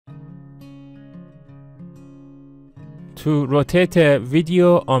To rotate a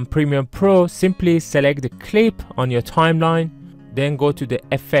video on Premiere Pro, simply select the clip on your timeline, then go to the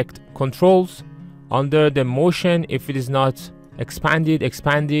effect controls. Under the motion, if it is not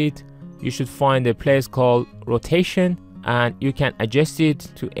expanded, you should find a place called rotation, and you can adjust it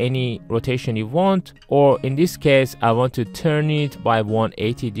to any rotation you want, or in this case I want to turn it by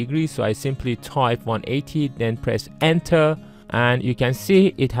 180 degrees, so I simply type 180, then press enter, and you can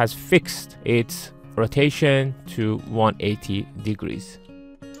see it has fixed its rotation to 180 degrees.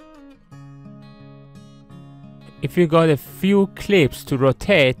 If you got a few clips to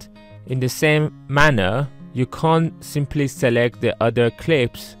rotate in the same manner, you can't simply select the other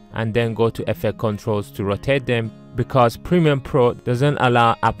clips and then go to effect controls to rotate them, because Premiere Pro doesn't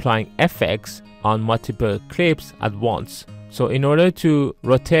allow applying effects on multiple clips at once. So in order to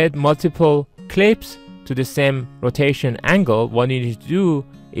rotate multiple clips to the same rotation angle, what you need to do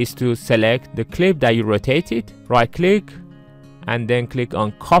is to select the clip that you rotated, right click, and then click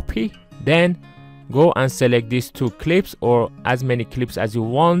on copy. Then go and select these two clips or as many clips as you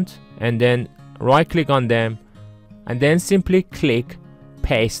want, and then right click on them, and then simply click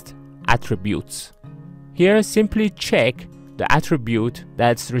paste attributes. Here simply check the attribute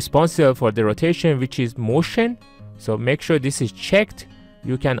that's responsible for the rotation, which is motion. So make sure this is checked.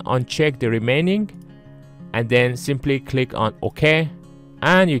 You can uncheck the remaining and then simply click on OK,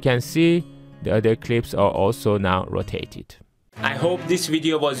 and you can see the other clips are also now rotated. I hope this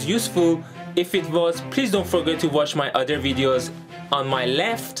video was useful. If it was, please don't forget to watch my other videos on my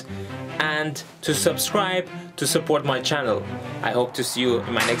left and to subscribe to support my channel. I hope to see you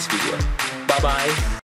in my next video. Bye bye.